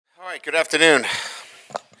right, good afternoon.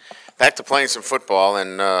 Back to playing some football,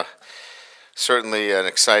 and certainly an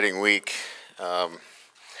exciting week.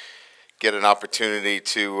 Get an opportunity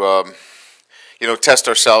to, test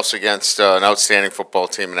ourselves against an outstanding football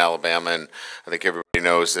team in Alabama, and I think everybody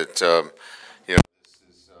knows that, this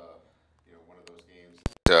is, one of those games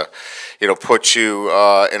that, puts you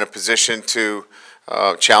in a position to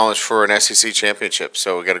challenge for an SEC championship.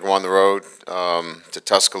 So we got to go on the road to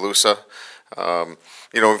Tuscaloosa.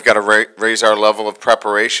 We've got to raise our level of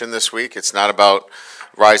preparation this week. It's not about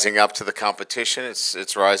rising up to the competition.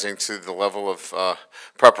 It's rising to the level of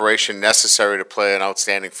preparation necessary to play an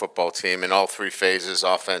outstanding football team in all three phases: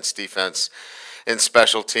 offense, defense, and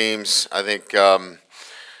special teams. I think Coach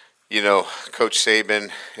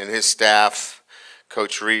Saban and his staff,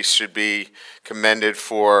 Coach Reese, should be commended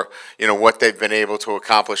for what they've been able to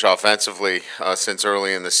accomplish offensively since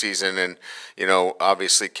early in the season, and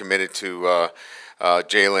obviously committed to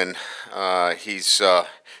Jalen. He's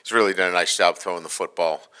really done a nice job throwing the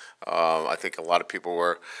football. I think a lot of people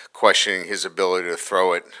were questioning his ability to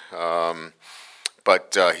throw it,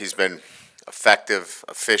 but he's been effective,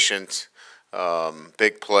 efficient,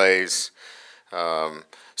 big plays.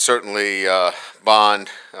 Certainly, Bond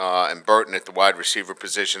and Burton at the wide receiver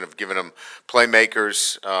position have given them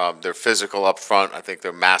playmakers. They're physical up front. I think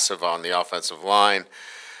they're massive on the offensive line.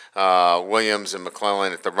 Williams and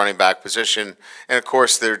McClellan at the running back position. And, of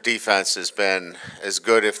course, their defense has been as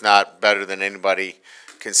good, if not better than anybody,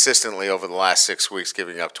 consistently over the last 6 weeks,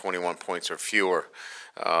 giving up 21 points or fewer.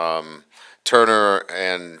 Turner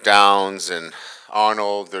and Downs and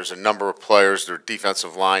Arnold, there's a number of players. Their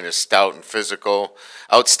defensive line is stout and physical,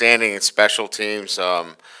 outstanding in special teams.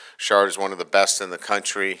 Shard is one of the best in the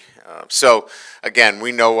country. So, again,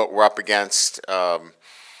 we know what we're up against.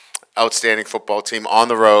 Outstanding football team on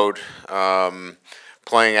the road,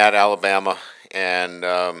 playing at Alabama, and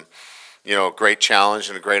a great challenge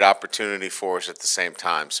and a great opportunity for us at the same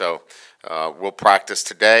time. So we'll practice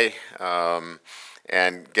today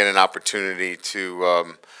and get an opportunity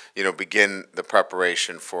to begin the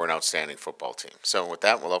preparation for an outstanding football team. So with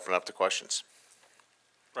that, we'll open up to questions.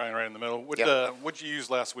 Brian, right in the middle. What'd you use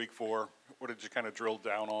last week for? What did you kind of drill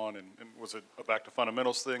down on? And was it a back to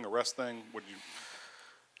fundamentals thing, a rest thing? What did you?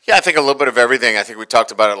 Yeah, I think a little bit of everything. I think we talked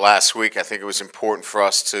about it last week. I think it was important for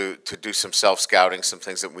us to do some self-scouting, some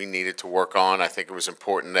things that we needed to work on. I think it was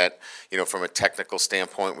important that, from a technical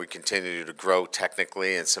standpoint, we continue to grow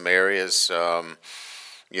technically in some areas, on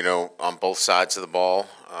both sides of the ball.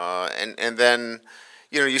 And then,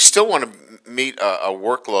 you still want to meet a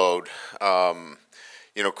workload,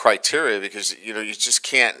 criteria, because, you just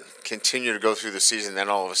can't continue to go through the season, then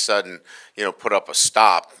all of a sudden, put up a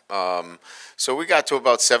stop. So we got to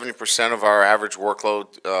about 70% of our average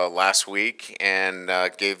workload last week, and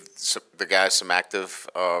gave the guys some active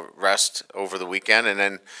rest over the weekend, and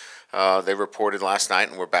then they reported last night,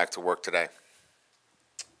 and we're back to work today.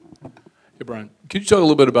 Hey, Brian, could you talk a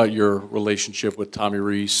little bit about your relationship with Tommy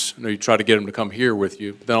Reese? I know you try to get him to come here with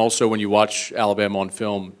you, but then also when you watch Alabama on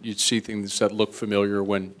film, you'd see things that look familiar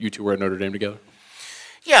when you two were at Notre Dame together?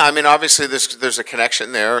 Yeah, I mean, obviously there's a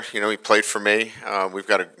connection there. He played for me. We've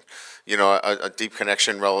got a deep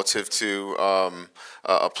connection relative to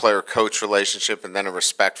a player-coach relationship, and then a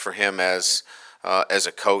respect for him as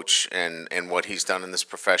a coach and what he's done in this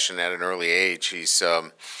profession at an early age. He's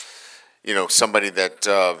somebody that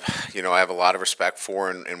I have a lot of respect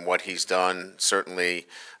for in what he's done, certainly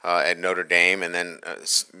at Notre Dame, and then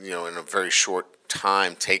in a very short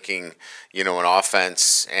time taking an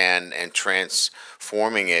offense and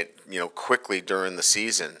transforming it quickly during the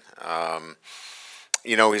season.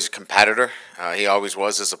 He's a competitor. He always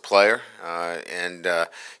was as a player, and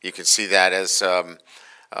you can see that as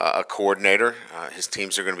a coordinator. His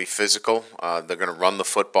teams are going to be physical. They're going to run the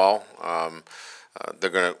football. They're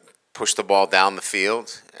going to push the ball down the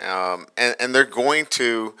field, and they're going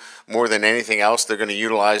to, more than anything else, they're going to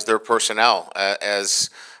utilize their personnel as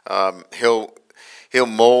he'll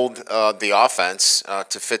mold the offense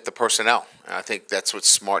to fit the personnel. And I think that's what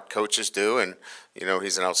smart coaches do, and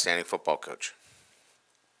he's an outstanding football coach.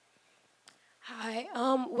 Hi.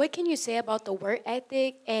 What can you say about the work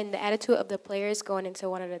ethic and the attitude of the players going into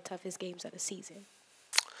one of the toughest games of the season?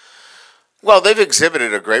 Well, they've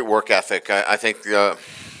exhibited a great work ethic. I think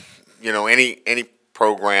any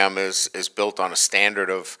program is built on a standard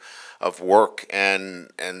of work, and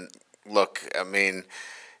look, I mean,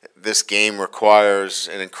 this game requires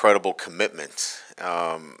an incredible commitment,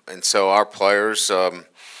 and so our players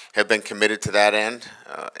have been committed to that end,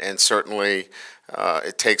 and certainly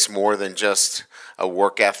it takes more than just a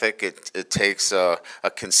work ethic. It takes a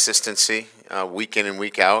consistency week in and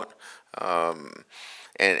week out.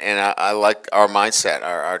 And I like our mindset.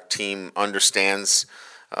 Our team understands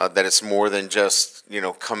that it's more than just,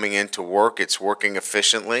 coming into work. It's working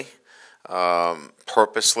efficiently,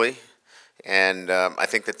 purposely, and I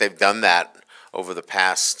think that they've done that over the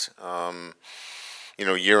past,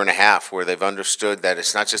 year and a half, where they've understood that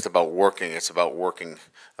it's not just about working; it's about working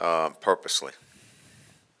purposely.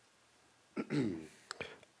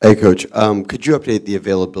 Hey, Coach. Could you update the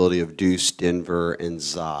availability of Deuce, Denver, and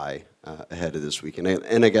Zy ahead of this weekend?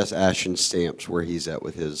 And I guess Ashton Stamps, where he's at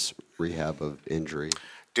with his rehab of injury.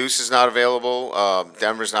 Deuce is not available.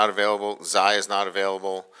 Denver's not available. Zy is not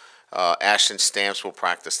available. Ashton Stamps will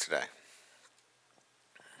practice today.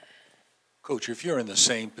 Coach, if you're in the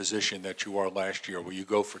same position that you are last year, will you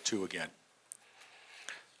go for 2 again?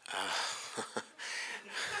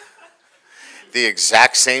 The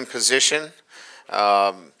exact same position.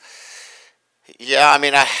 Yeah, I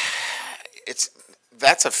mean,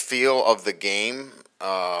 that's a feel of the game.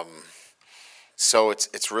 So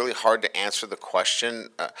it's really hard to answer the question.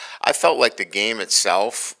 I felt like the game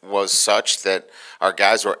itself was such that our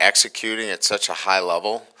guys were executing at such a high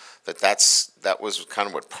level that was kind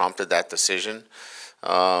of what prompted that decision.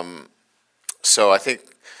 So I think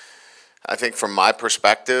from my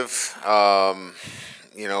perspective,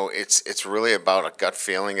 it's really about a gut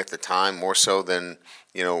feeling at the time, more so than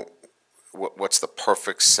what's the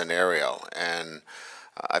perfect scenario. And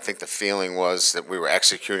I think the feeling was that we were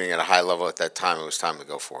executing at a high level at that time. It was time to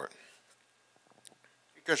go for it.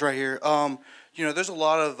 Guys, right here. There's a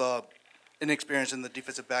lot of inexperience in the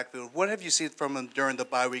defensive backfield. What have you seen from them during the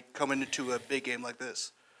bye week coming into a big game like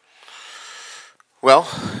this? Well,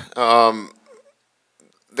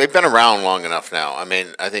 they've been around long enough now. I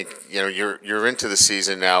mean, I think you're into the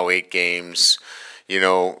season now, 8 games.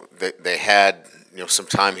 They had some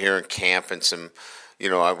time here in camp and some,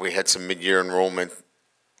 we had some mid-year enrollment.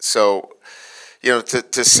 So,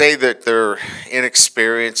 to say that they're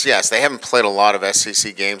inexperienced, yes, they haven't played a lot of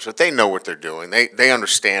SEC games, but they know what they're doing. They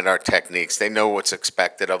understand our techniques. They know what's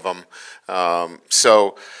expected of them.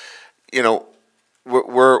 So,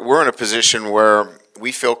 we're in a position where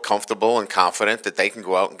we feel comfortable and confident that they can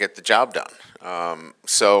go out and get the job done.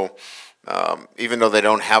 Even though they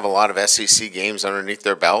don't have a lot of SEC games underneath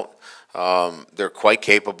their belt, they're quite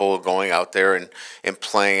capable of going out there and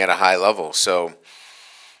playing at a high level. So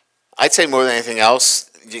I'd say more than anything else,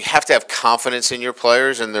 you have to have confidence in your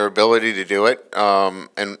players and their ability to do it. And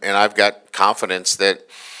I've got confidence that,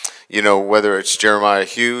 whether it's Jeremiah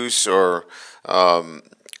Hughes or Javen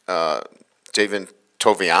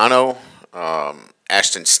Toviano,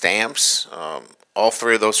 Ashton Stamps, all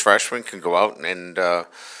 3 of those freshmen can go out and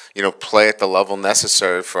play at the level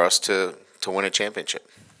necessary for us to win a championship.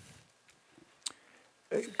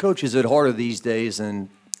 Coach, is it harder these days than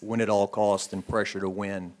win at all costs and pressure to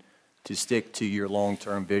win to stick to your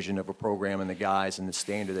long-term vision of a program and the guys and the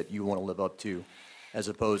standard that you want to live up to, as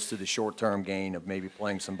opposed to the short-term gain of maybe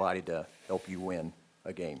playing somebody to help you win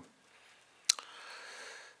a game?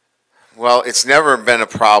 Well, it's never been a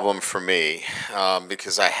problem for me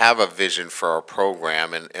because I have a vision for our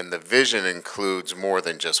program, and the vision includes more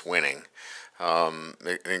than just winning.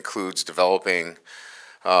 It includes developing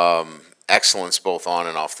excellence both on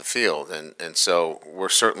and off the field, and so we're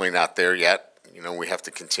certainly not there yet. We have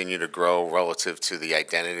to continue to grow relative to the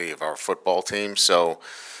identity of our football team. So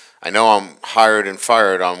I know I'm hired and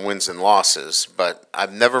fired on wins and losses, but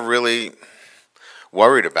I've never really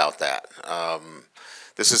worried about that.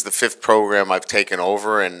 This is the 5th program I've taken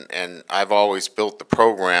over, and I've always built the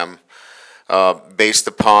program based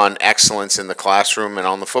upon excellence in the classroom and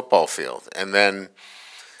on the football field. And then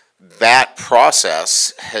that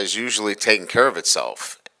process has usually taken care of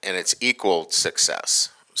itself, and it's equaled success.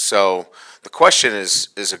 So the question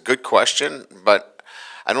is a good question, but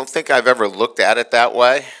I don't think I've ever looked at it that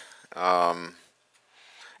way. And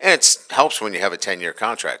it helps when you have a 10-year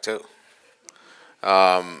contract, too.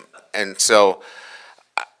 And so,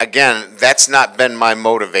 again, that's not been my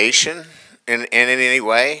motivation in any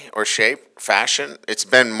way or shape, fashion. It's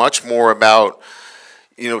been much more about,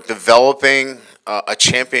 developing a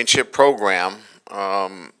championship program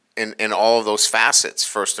in all of those facets,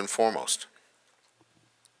 first and foremost.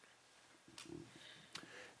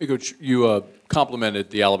 Hey, Coach, you complimented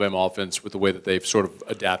the Alabama offense with the way that they've sort of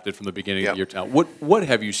adapted from the beginning of the year to now. What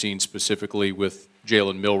have you seen specifically with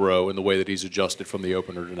Jalen Milroe and the way that he's adjusted from the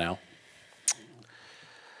opener to now?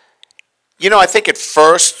 I think at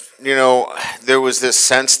first, there was this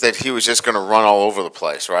sense that he was just going to run all over the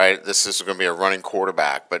place, right? This is going to be a running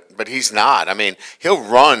quarterback, but he's not. I mean, he'll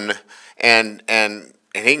run and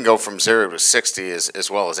he can go from 0 to 60 as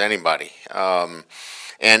well as anybody. And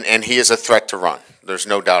he is a threat to run. There's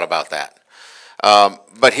no doubt about that.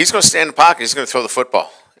 But he's going to stand in the pocket. He's going to throw the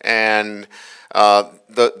football. And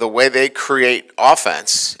the way they create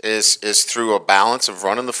offense is through a balance of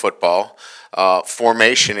running the football,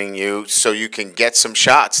 formationing you so you can get some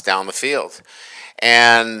shots down the field.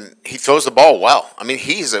 And he throws the ball well. I mean,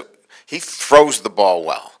 he throws the ball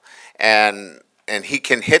well. And he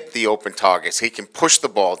can hit the open targets. He can push the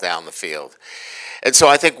ball down the field. And so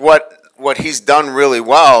I think what he's done really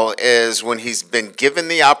well is when he's been given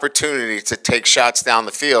the opportunity to take shots down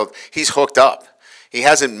the field, he's hooked up. He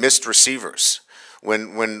hasn't missed receivers.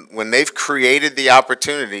 When they've created the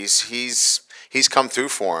opportunities, he's come through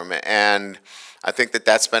for him, and I think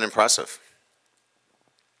that's been impressive.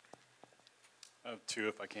 Two,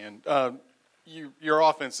 if I can. Your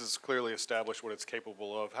offense has clearly established what it's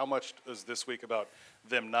capable of. How much is this week about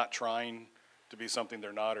them not trying to be something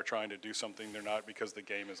they're not, or trying to do something they're not, because the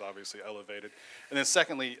game is obviously elevated? And then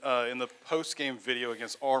secondly, in the post-game video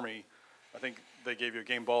against Army, I think they gave you a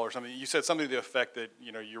game ball or something. You said something to the effect that,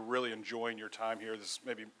 you know, you're really enjoying your time here. This is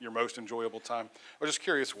maybe your most enjoyable time. I was just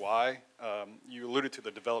curious why. You alluded to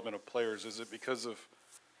the development of players. Is it because of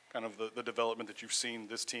kind of the development that you've seen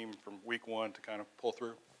this team from week one to kind of pull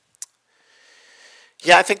through?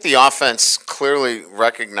 Yeah, I think the offense clearly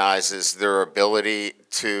recognizes their ability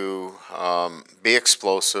to be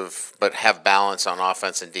explosive but have balance on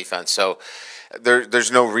offense and defense. So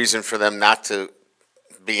there's no reason for them not to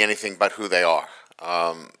be anything but who they are.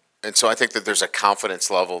 And so I think that there's a confidence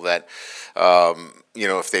level that, you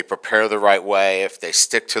know, if they prepare the right way, if they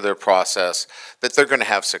stick to their process, that they're going to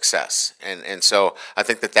have success. And so I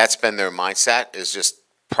think that's been their mindset, is just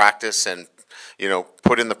practice and, you know,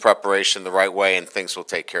 put in the preparation the right way, and things will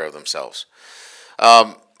take care of themselves.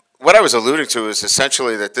 What I was alluding to is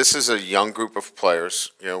essentially that this is a young group of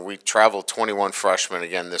players. You know, we traveled 21 freshmen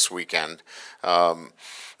again this weekend.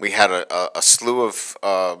 We had a slew of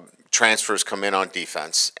transfers come in on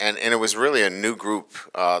defense, and it was really a new group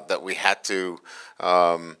that we had to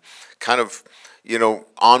kind of, you know,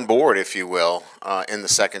 on board, if you will, in the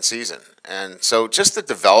second season. And so just the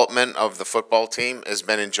development of the football team has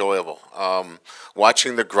been enjoyable.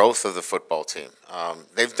 Watching the growth of the football team.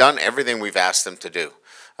 They've done everything we've asked them to do.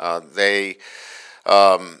 They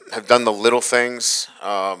have done the little things,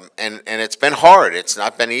 and it's been hard. It's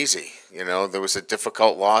not been easy. You know, there was a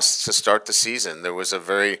difficult loss to start the season. There was a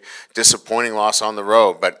very disappointing loss on the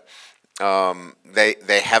road, but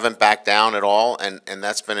they haven't backed down at all, and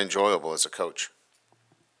that's been enjoyable as a coach.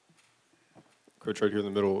 Coach, right here in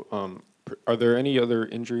the middle, are there any other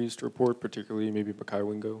injuries to report, particularly maybe Makai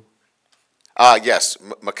Wingo? Yes,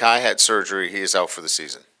 Makai had surgery. He is out for the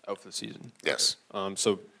season. Out for the season? Yes.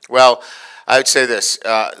 Okay. Well, I would say this.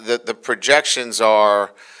 The projections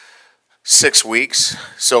are 6 weeks,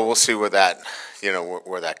 so we'll see where that, you know,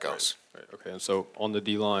 where that goes. Right. Okay. And so on the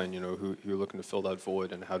D-line, you know, who you're looking to fill that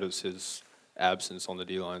void, and how does his absence on the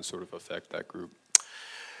D-line sort of affect that group?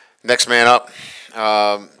 Next man up.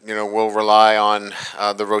 You know, we'll rely on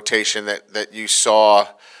the rotation that you saw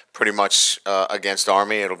pretty much against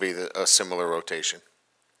Army. It'll be a similar rotation.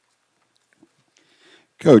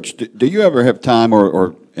 Coach, do you ever have time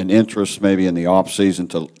or an interest maybe in the off season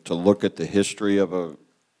to look at the history of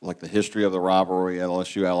the history of the rivalry,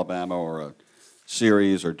 LSU Alabama, or a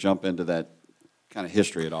series, or jump into that kind of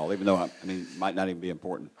history at all? Even though I mean, it might not even be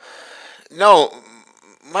important. No,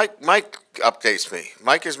 Mike updates me.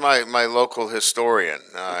 Mike is my local historian.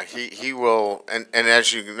 He will, and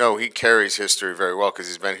as you know, he carries history very well because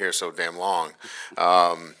he's been here so damn long.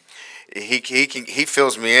 He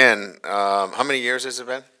fills me in. How many years has it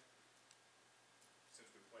been? Since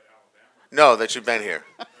we played Alabama. No, that you've been here.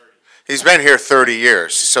 He's been here 30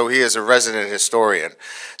 years, so he is a resident historian.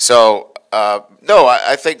 So no,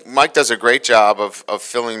 I think Mike does a great job of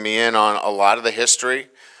filling me in on a lot of the history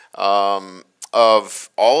of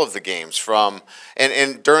all of the games from,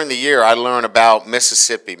 and during the year I learn about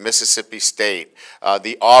Mississippi State,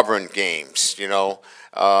 the Auburn games, you know,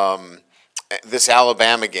 this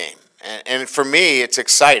Alabama game. And for me, it's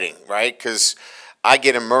exciting, right? Because I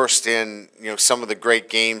get immersed in, you know, some of the great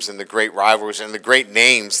games and the great rivalries and the great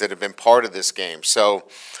names that have been part of this game. So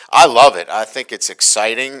I love it. I think it's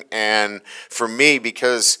exciting. And for me,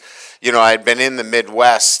 because, you know, I had been in the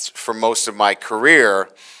Midwest for most of my career,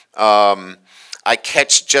 I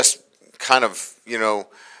catch just kind of, you know,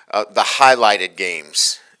 the highlighted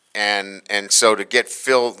games. And so to get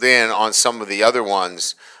filled in on some of the other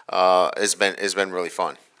ones has been really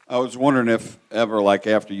fun. I was wondering if ever, like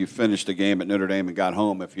after you finished the game at Notre Dame and got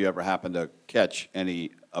home, if you ever happened to catch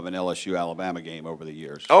any of an LSU Alabama game over the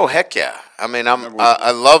years. Oh, heck yeah. I mean,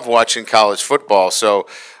 I love watching college football, so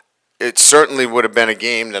it certainly would have been a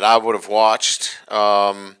game that I would have watched.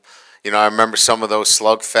 I remember some of those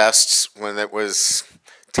slugfests when it was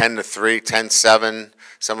 10-3, 10-7.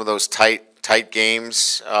 Some of those tight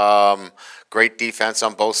games. Great defense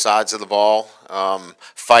on both sides of the ball.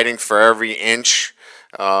 Fighting for every inch.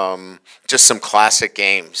 Just some classic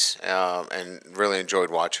games, and really enjoyed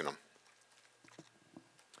watching them.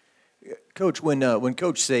 Coach, when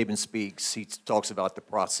Coach Saban speaks, he talks about the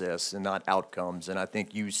process and not outcomes, and I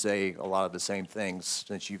think you say a lot of the same things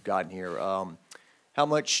since you've gotten here. How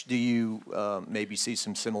much do you maybe see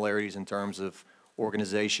some similarities in terms of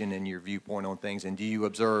organization and your viewpoint on things, and do you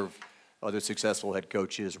observe other successful head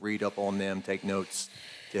coaches, read up on them, take notes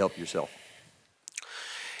to help yourself?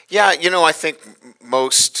 Yeah, I think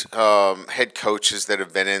most head coaches that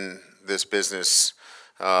have been in this business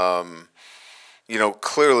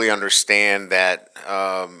clearly understand that,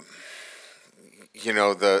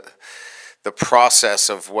 the process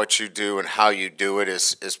of what you do and how you do it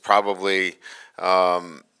is probably,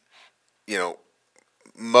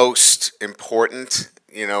 most important,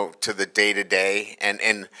 to the day-to-day.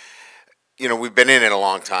 And we've been in it a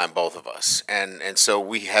long time, both of us. And so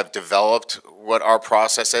we have developed what our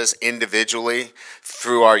process is individually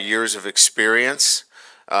through our years of experience,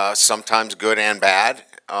 sometimes good and bad.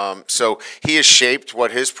 So he has shaped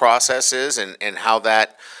what his process is and how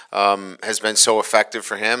that has been so effective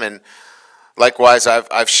for him. And likewise,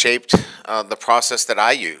 I've shaped the process that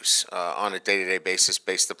I use on a day-to-day basis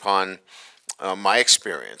based upon my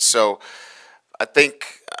experience. So I think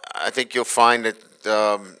you'll find that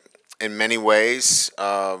in many ways,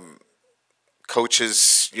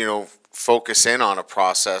 coaches, focus in on a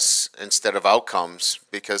process instead of outcomes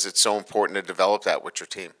because it's so important to develop that with your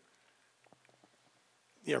team.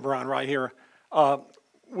 Yeah, Brian, right here.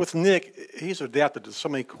 With Nick, he's adapted to so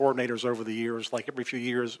many coordinators over the years, like every few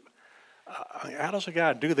years. How does a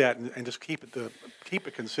guy do that and just keep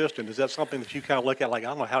it consistent? Is that something that you kind of look at like, I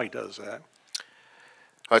don't know how he does that?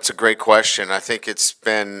 That's a great question. I think it's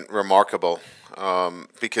been remarkable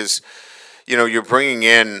because, you're bringing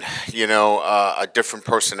in, a different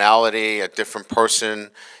personality, a different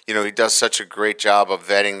person. He does such a great job of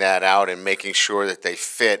vetting that out and making sure that they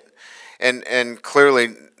fit. And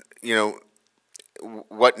clearly,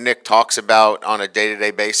 what Nick talks about on a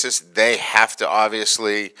day-to-day basis, they have to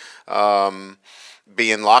obviously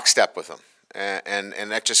be in lockstep with him.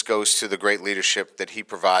 And that just goes to the great leadership that he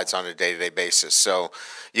provides on a day-to-day basis. So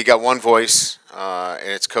you got one voice, and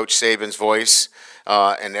it's Coach Saban's voice,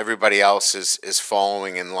 and everybody else is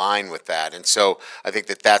following in line with that. And so I think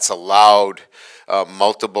that's allowed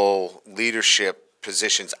multiple leadership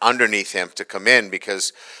positions underneath him to come in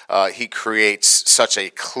because he creates such a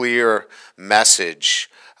clear message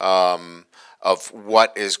of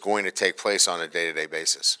what is going to take place on a day-to-day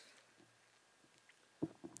basis.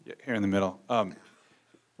 Here in the middle.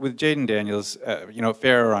 With Jaden Daniels,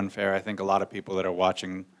 fair or unfair, I think a lot of people that are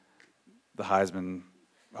watching the Heisman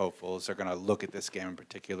hopefuls are going to look at this game in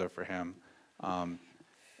particular for him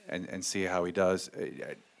and see how he does.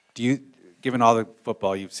 Do you, given all the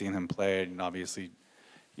football you've seen him play, and obviously,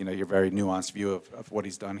 your very nuanced view of what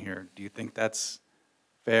he's done here, do you think that's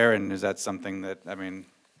fair, and is that something that,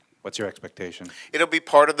 what's your expectation? It'll be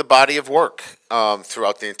part of the body of work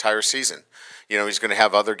throughout the entire season. He's going to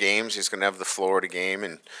have other games. He's going to have the Florida game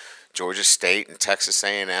and Georgia State and Texas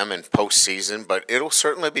A&M and postseason, but it'll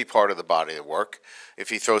certainly be part of the body of work. If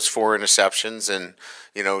he throws 4 interceptions and,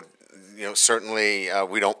 certainly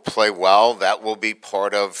we don't play well, that will be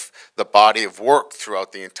part of the body of work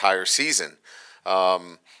throughout the entire season.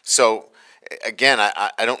 So, again,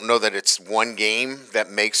 I don't know that it's one game that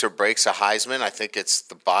makes or breaks a Heisman. I think it's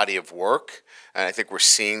the body of work, and I think we're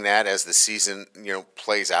seeing that as the season,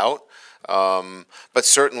 plays out. But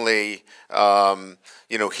certainly,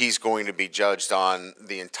 he's going to be judged on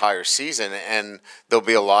the entire season, and there'll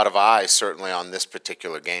be a lot of eyes certainly on this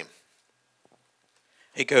particular game.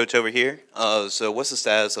 Hey, Coach, over here. So what's the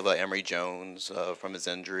status of Emory Jones from his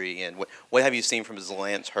injury, and what have you seen from his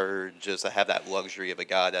Lance Hurd just to have that luxury of a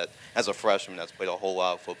guy that, as a freshman, that's played a whole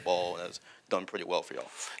lot of football and has done pretty well for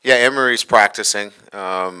y'all? Yeah, Emory's practicing.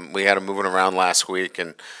 We had him moving around last week,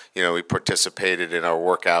 and he participated in our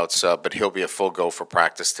workouts. But he'll be a full go for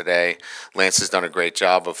practice today. Lance has done a great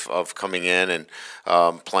job of coming in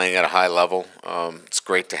and playing at a high level. It's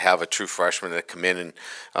great to have a true freshman that come in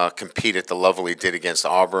and compete at the level he did against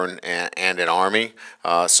Auburn and at Army.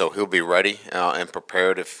 So he'll be ready and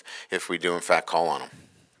prepared if we do in fact call on him.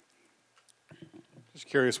 Just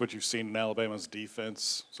curious what you've seen in Alabama's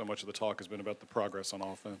defense. So much of the talk has been about the progress on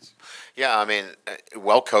offense. Yeah,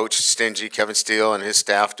 well coached, stingy. Kevin Steele and his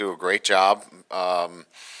staff do a great job.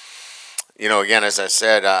 again, as I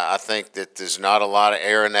said, I think that there's not a lot of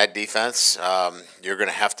air in that defense. You're going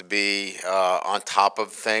to have to be on top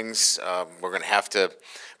of things. We're going to have to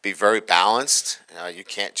be very balanced. You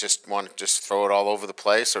can't just want to just throw it all over the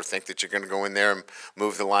place or think that you're going to go in there and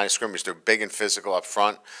move the line of scrimmage. They're big and physical up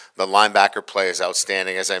front. The linebacker play is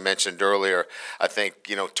outstanding. As I mentioned earlier, I think,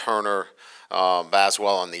 Turner,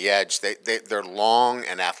 Baswell on the edge, they're long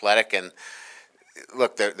and athletic, and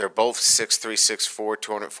look, they're both 6'3", 6'4",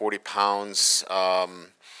 240 pounds,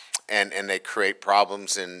 and they create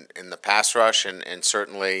problems in the pass rush, and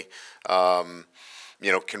certainly, can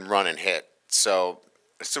run and hit. So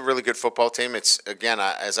it's a really good football team. It's, again,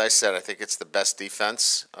 as I said, I think it's the best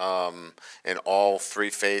defense in all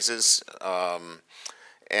three phases.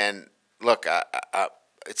 And look,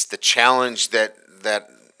 it's the challenge that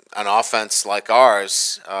an offense like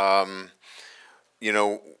ours,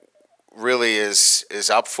 really is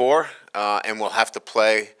up for, and will have to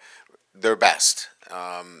play their best.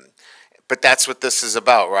 But that's what this is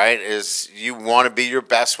about, right? Is you want to be your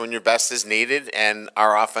best when your best is needed, and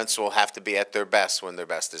our offense will have to be at their best when their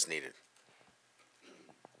best is needed.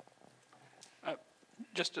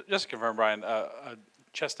 Just to confirm, Brian,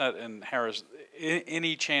 Chestnut and Harris,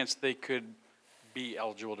 any chance they could be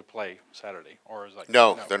eligible to play Saturday, or is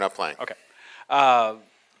no, they're not playing. Okay,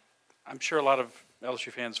 I'm sure a lot of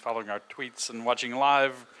LSU fans following our tweets and watching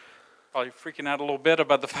live probably freaking out a little bit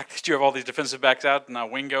about the fact that you have all these defensive backs out, and now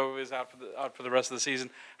Wingo is out for the rest of the season.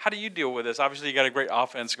 How do you deal with this? Obviously, you got a great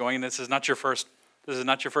offense going, and this is not your first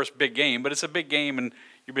big game, but it's a big game, and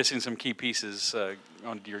you're missing some key pieces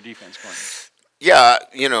on your defense going. Yeah,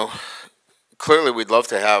 clearly we'd love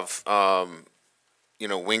to have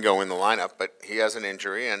Wingo in the lineup, but he has an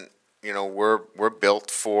injury, and we're built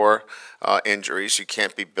for injuries. You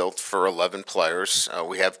can't be built for 11 players.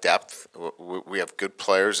 We have depth. We have good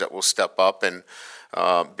players that will step up and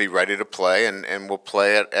be ready to play, and will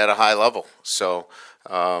play at a high level. So,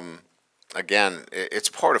 again, it's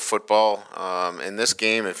part of football. In this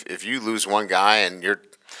game, if you lose one guy and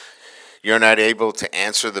you're not able to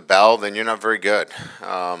answer the bell, then you're not very good.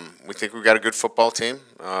 We think we've got a good football team.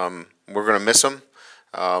 We're going to miss them.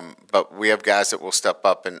 But we have guys that will step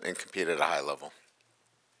up and compete at a high level.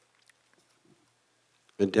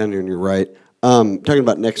 And down here on your right, talking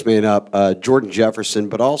about next man up, Jordan Jefferson,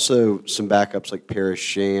 but also some backups like Paris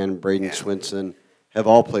Shan, Braden Swinson have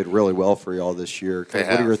all played really well for y'all this year. What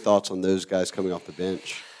are your thoughts on those guys coming off the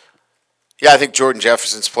bench? Yeah, I think Jordan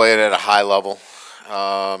Jefferson's playing at a high level.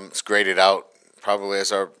 It's graded out probably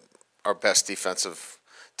as our best defensive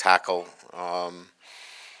tackle.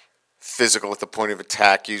 Physical at the point of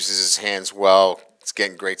attack, uses his hands well. It's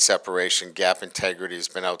getting great separation. Gap integrity has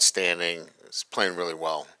been outstanding. He's playing really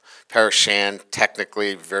well. Paris Shan,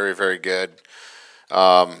 technically very, very good.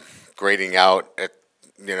 Grading out at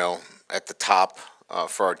the top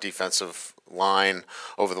for our defensive line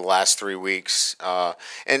over the last 3 weeks.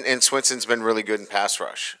 And Swinson's been really good in pass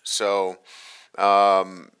rush. So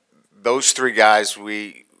those three guys,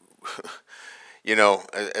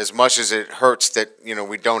 as much as it hurts that,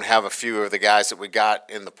 we don't have a few of the guys that we got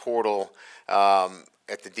in the portal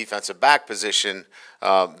at the defensive back position,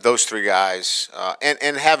 those three guys,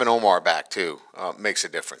 and having Omar back too, makes a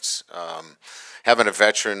difference. Having a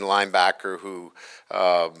veteran linebacker who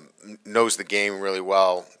knows the game really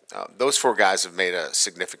well, those four guys have made a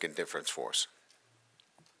significant difference for us.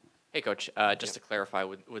 Hey, Coach, just to clarify,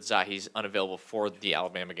 with Zah, he's unavailable for the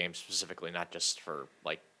Alabama game specifically, not just for,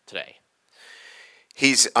 today.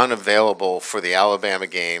 He's unavailable for the Alabama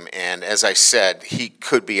game, and as I said, he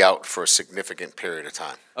could be out for a significant period of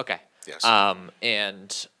time. Okay. Yes.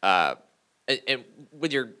 And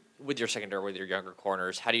with your secondary, with your younger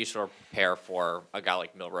corners, how do you sort of prepare for a guy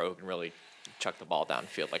like Milroe who can really chuck the ball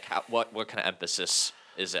downfield? Like, what kind of emphasis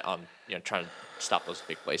is it on trying to stop those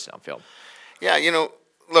big plays downfield? Yeah,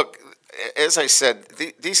 look, as I said,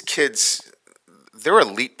 these kids, they're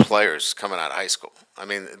elite players coming out of high school. I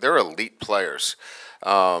mean, they're elite players.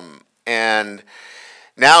 And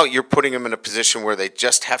now you're putting them in a position where they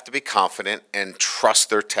just have to be confident and trust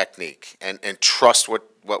their technique and trust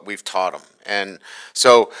what we've taught them. And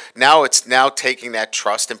so now it's taking that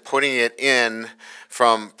trust and putting it in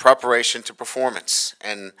from preparation to performance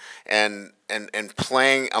and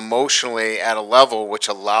playing emotionally at a level which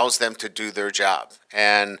allows them to do their job.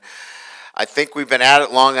 And I think we've been at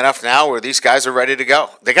it long enough now where these guys are ready to go.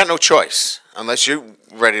 They got no choice unless you're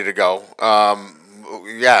ready to go. I'm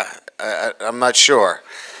not sure.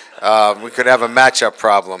 We could have a matchup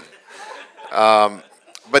problem.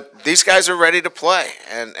 But these guys are ready to play.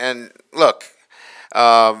 And look,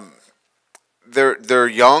 they're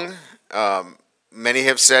young. many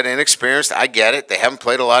have said inexperienced. I get it. They haven't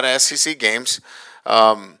played a lot of SEC games.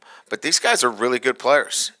 But these guys are really good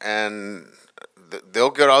players, and they'll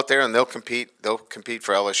get out there and they'll compete. They'll compete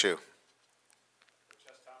for LSU.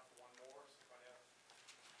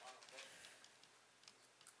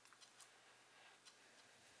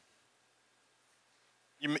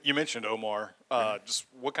 You mentioned Omar. Just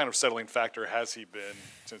what kind of settling factor has he been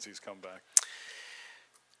since he's come back?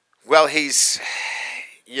 Well, he's,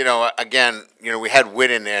 again, we had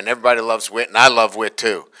Witt in there, and everybody loves Witt, and I love Witt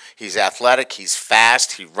too. He's athletic, he's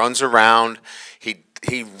fast, he runs around.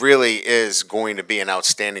 He really is going to be an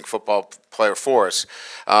outstanding football player for us.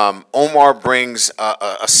 Omar brings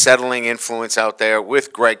a settling influence out there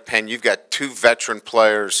with Greg Penn. You've got two veteran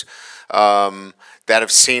players that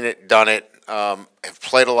have seen it, done it, have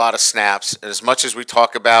played a lot of snaps. And as much as we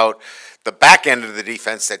talk about the back end of the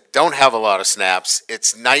defense that don't have a lot of snaps,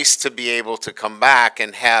 it's nice to be able to come back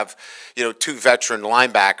and have, two veteran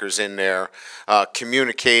linebackers in there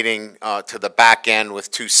communicating to the back end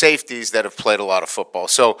with two safeties that have played a lot of football.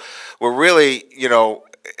 So we're really,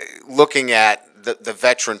 looking at the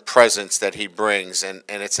veteran presence that he brings, and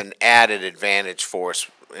it's an added advantage for us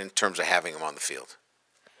in terms of having him on the field.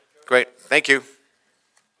 Great. Thank you.